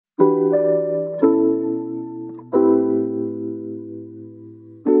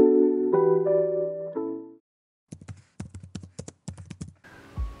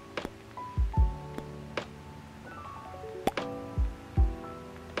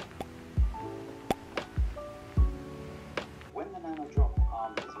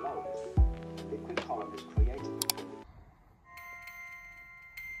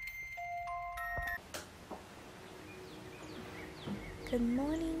Good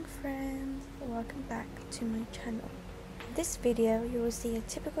morning friends, welcome back to my channel. In this video you will see a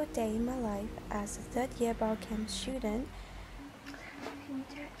typical day in my life as a third year biochem student. I need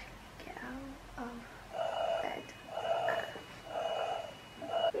to actually get out of bed.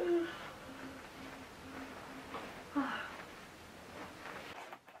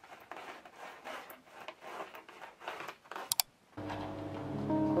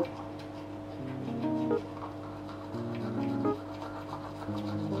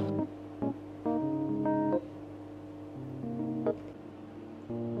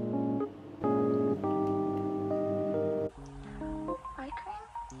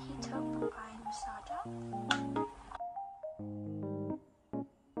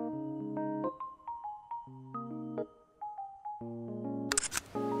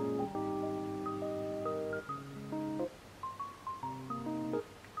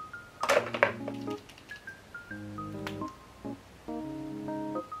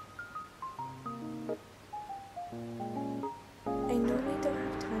 I normally don't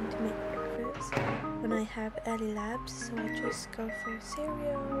have time to make breakfast when I have early labs, so I just go for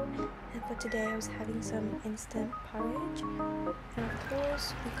cereal, and for today I was having some instant porridge, and of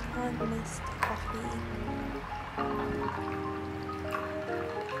course we can't miss the coffee.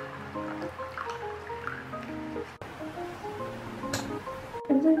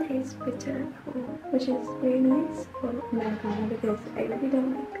 It doesn't taste bitter, which is very nice for Americano because I really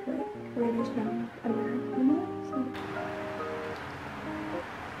don't like really strong Americano. So.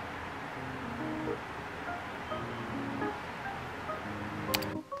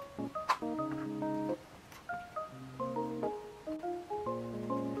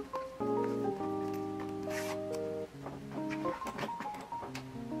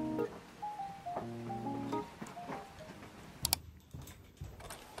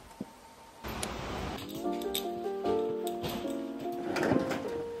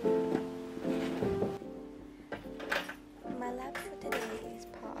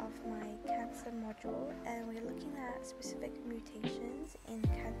 Module, and we're looking at specific mutations in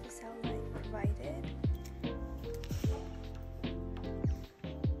cancer cell line provided.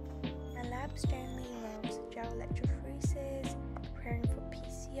 My labs generally involves gel electrophoresis, preparing for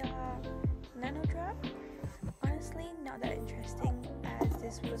PCR, nanodrop. Honestly, not that interesting as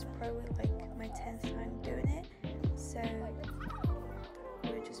this was probably like my 10th time doing it, so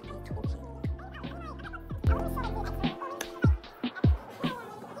we'll just be talking.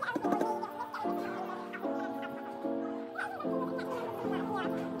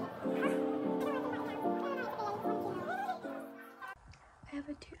 I have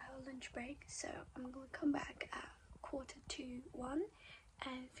a 2-hour lunch break, so I'm going to come back at 1:45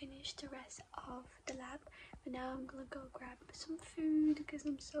 and finish the rest of the lab. But now I'm going to go grab some food because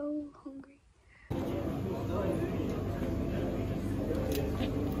I'm so hungry.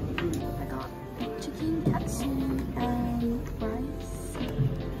 I got chicken katsu and rice.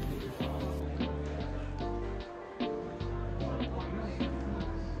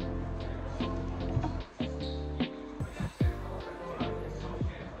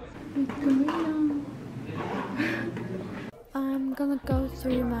 I'm gonna go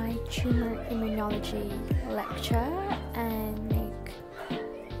through my tumor immunology lecture and make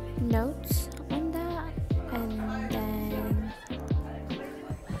notes on that, and then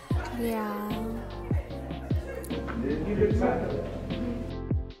yeah.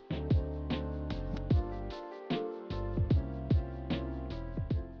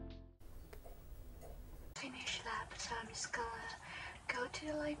 Finish lab, so I'm just gonna go to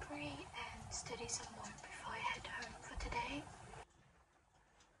the library and study some more before I head home for today.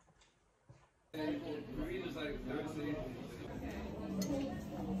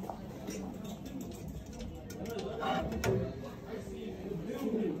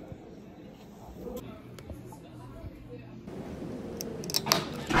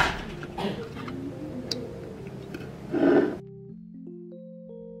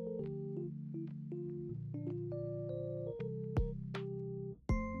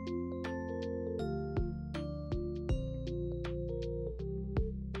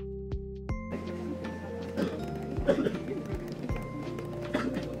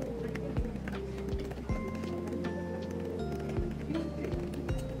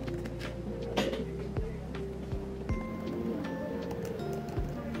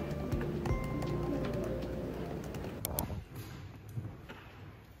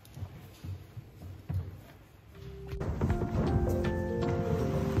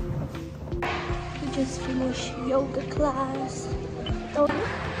 Just finished yoga class. Oh,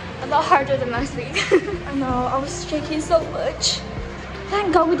 a lot harder than last week. I know, I was shaking so much.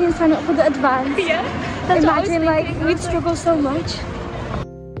 Thank God we didn't sign up for the advance. Yeah, that's imagine like we'd struggle so much.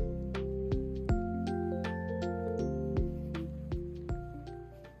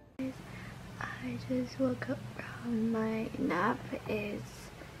 woke up from my nap. It's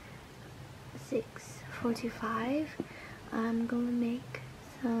 6:45. I'm gonna make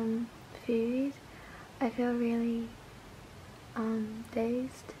some food. I feel really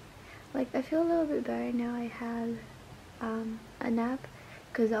dazed. Like, I feel a little bit better now I had a nap,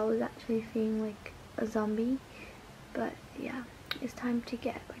 because I was actually feeling like a zombie. But yeah, it's time to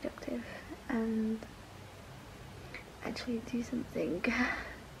get productive and actually do something.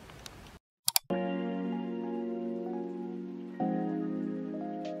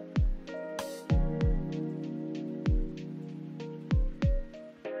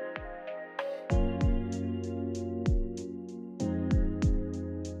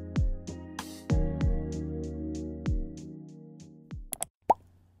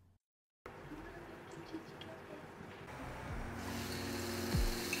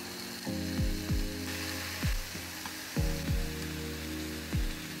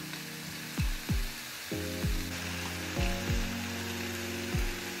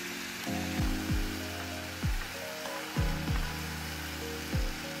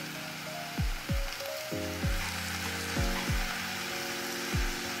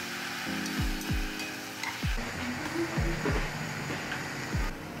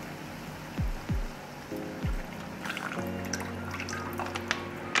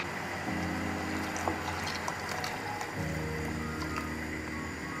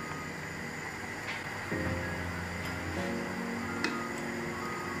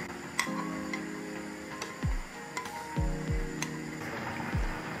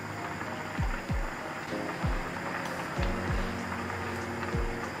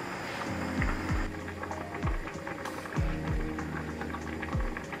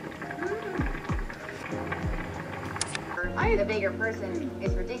 The bigger person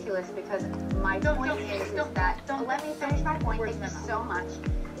is ridiculous, because my point is that let me finish my point. Thank you so much.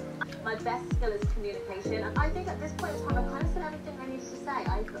 My best skill is communication, and I think at this point in time I've kind of said everything I need to say.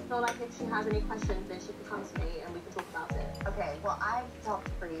 I feel like if she has any questions, then she can come to me and we can talk about it. Okay, well, I've talked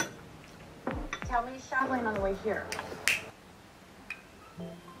for you. Tell me, traveling on the way here.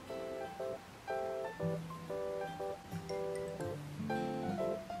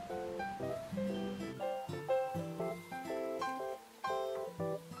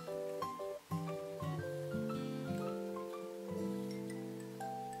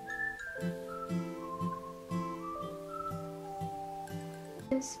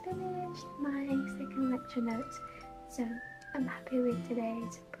 Just finished my second lecture note, so I'm happy with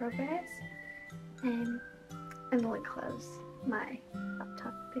today's progress, and I'm going to close my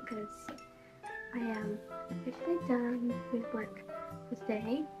laptop because I am officially done with work for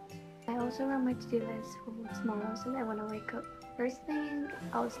today. I also wrote my to-do list for tomorrow, so that when I wake up first thing,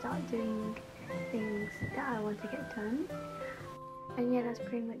 I'll start doing things that I want to get done. And yeah, that's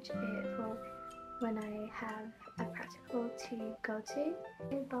pretty much it for when I have a practical to go to.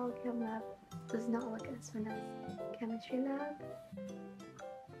 Biochem lab does not work as well as chemistry lab.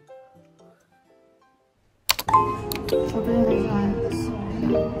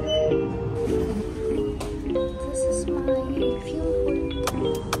 This is my fume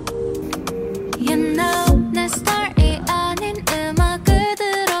hood. You know, 내 스타일이 아닌 음악을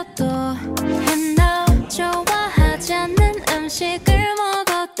들어도, you know, 좋아하지 않는 음식을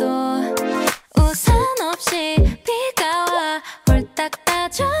먹어도 우산 없이 비가 와 홀딱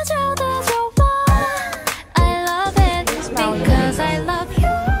따져줘도 좋아. I love it because I love you.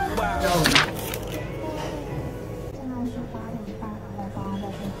 现在是8点半，然后刚刚在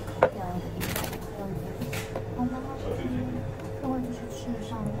这里掉了一个然后刚刚是课会就是吃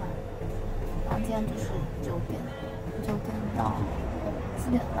上晚，然后今天就是9点到4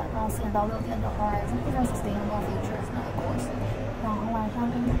点半，然后4点到6点的话是不知道 sustainable features 那个 course， 然后晚上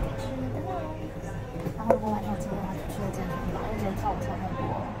跟你吃的。然后如果晚上吃的话，就去了健身房，因为今天跳舞跳太多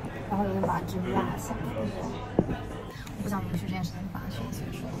了，然后有点把肢拉下来。我不想允许这件事情发生，所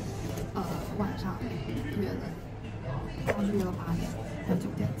以说，晚上约了，刚是约了8点，在9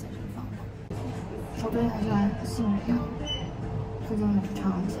点健身房。手对还是蛮信任，推荐你去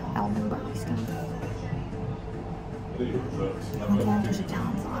尝一下 almond barista。然后今天就是这样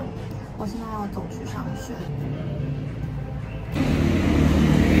子了，我现在要走去上学。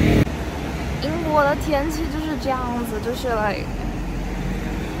英国的天气就是这样子，就是 like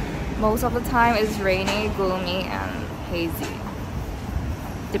most of the time it's rainy, gloomy and hazy,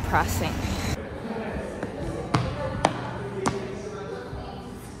 depressing.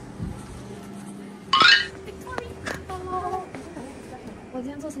 我今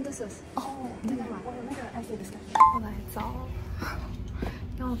天做 synthesis。哦，你在干嘛？我有那个 essay discussion。我来早，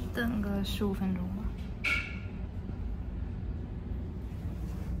要等个15分钟吧。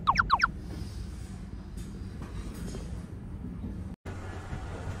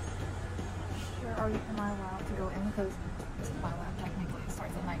because my lab technically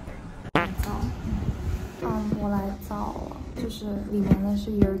starts at 9:30.我来找了，就是里面的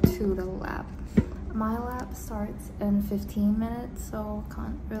是 Year 2的 lab. My lab starts in 15 minutes, so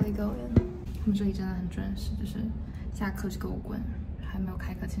can't really go in. 他们这里真的很准时，就是下课就给我滚，还没有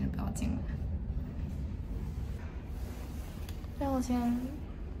开课前就不要进来。让我先。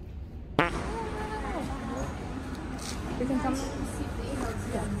You can come.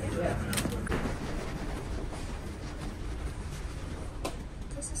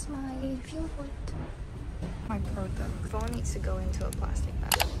 This is my field wood. My product all needs to go into a plastic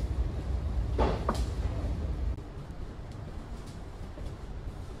bag.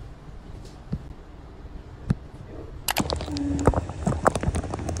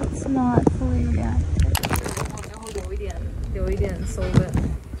 It's not fully reactive. 然后有一点 solvent。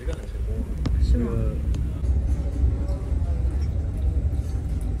这个很成功。是吗？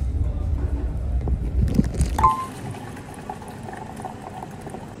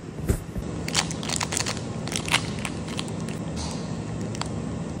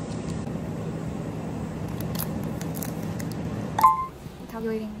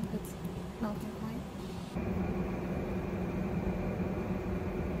 Calculating its melting point.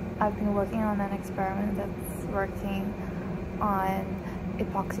 I've been working on an experiment that's working on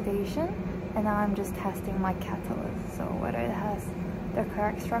epoxidation, and now I'm just testing my catalyst. So whether it has the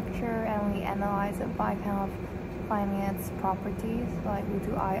correct structure, and we analyze it by kind of finding its properties. Like we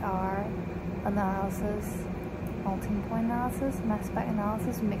do IR analysis, melting point analysis, mass spec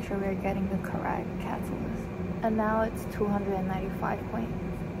analysis to make sure we're getting the correct catalyst. And now it's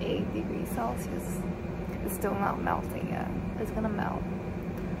 295.8 degrees Celsius. It's still not melting yet. It's gonna melt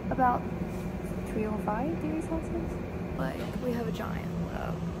about 305 degrees Celsius. Like, we have a giant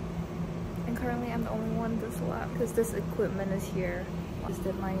lab. And currently I'm the only one in this lab because this equipment is here. I just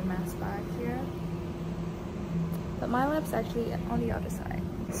did my mass spec here. But my lab's actually on the other side.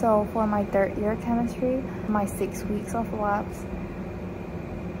 So for my 3rd year chemistry, my 6 weeks of labs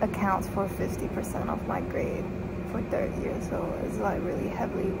accounts for 50% of my grade for 3rd year, so it's like really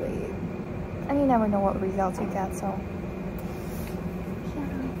heavily weighted, and you never know what results you get. So yeah,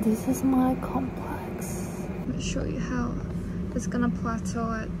 this is my complex. Let me show you how it's gonna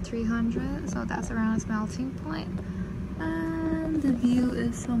plateau at 300, so that's around its melting point, and the view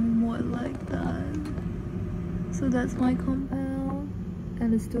is somewhat like that. So that's my compound,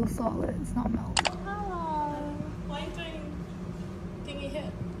 and it's still solid, it's not melting. Hello. Why are you doing thingy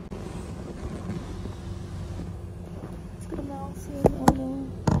hit? It's gonna melt soon. Oh no.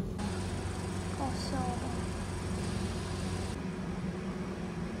 Oh, so.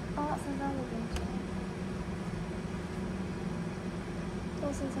 Oh, 3:35到4:36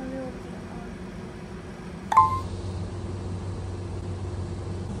了。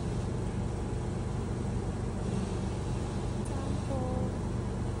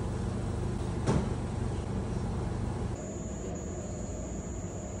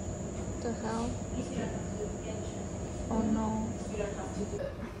The hell? Oh no.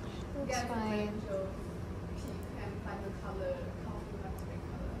 It's fine.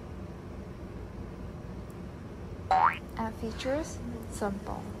 Add features,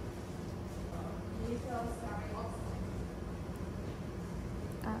 simple.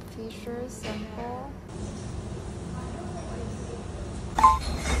 Add features, simple.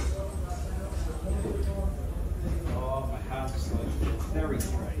 Oh, my house is like very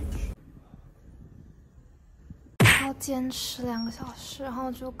strange. 要坚持2个小时，然后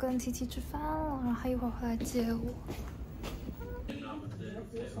就跟琪琪吃饭了，然后他一会儿会来接我。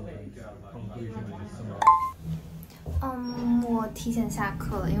我提前下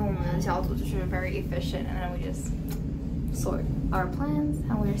课了，因为我们的小组就是 very efficient, and then we just sort our plans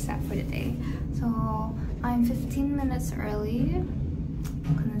and we're set for the day. So I'm 15 minutes early.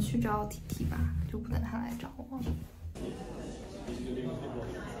 可能去找 TT 吧，就不等他来找我。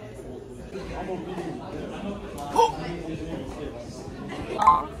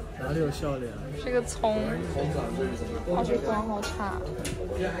啊！哪里有笑脸？这个葱，好这光好差。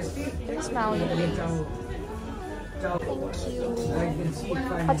Very smelly. Thank you.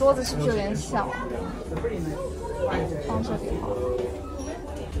 它桌子是不是有点小？放这里好了。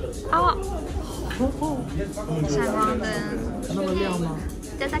啊！闪光灯。那么亮吗？い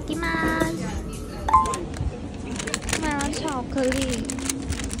ただきます。买了巧克力，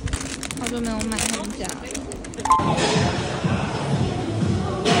好久没有买他们家了。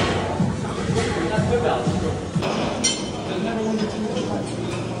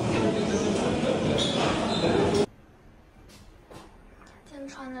今天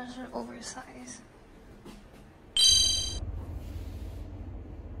穿的是 oversize。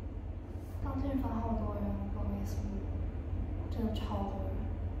当健身房好多人，不好意速，真的超多人。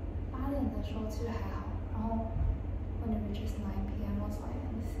8点的时候其实还好，然后 when it reaches 9 p.m. was like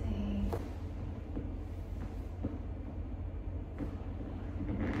insane。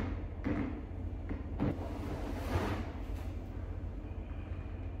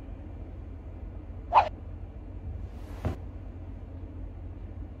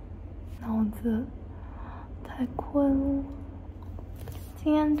脑子太困了，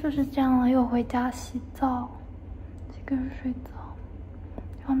今天就是这样了，又回家洗澡，洗个热水澡，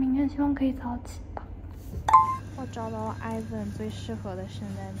然后明天希望可以早起吧。我找到了 Ivan 最适合的圣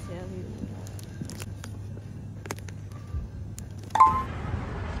诞节礼物。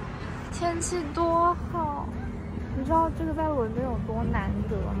天气多好，你知道这个在伦敦有多难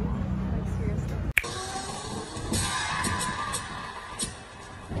得吗？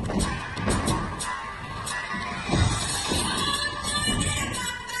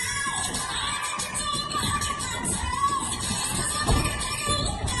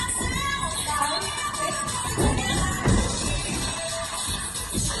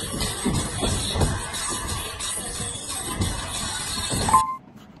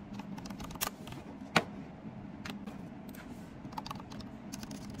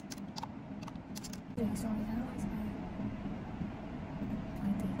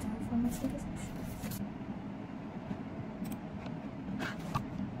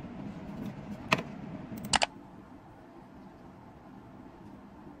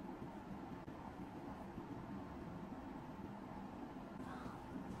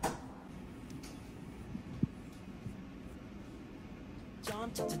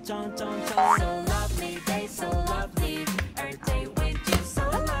 So love me, they so love me.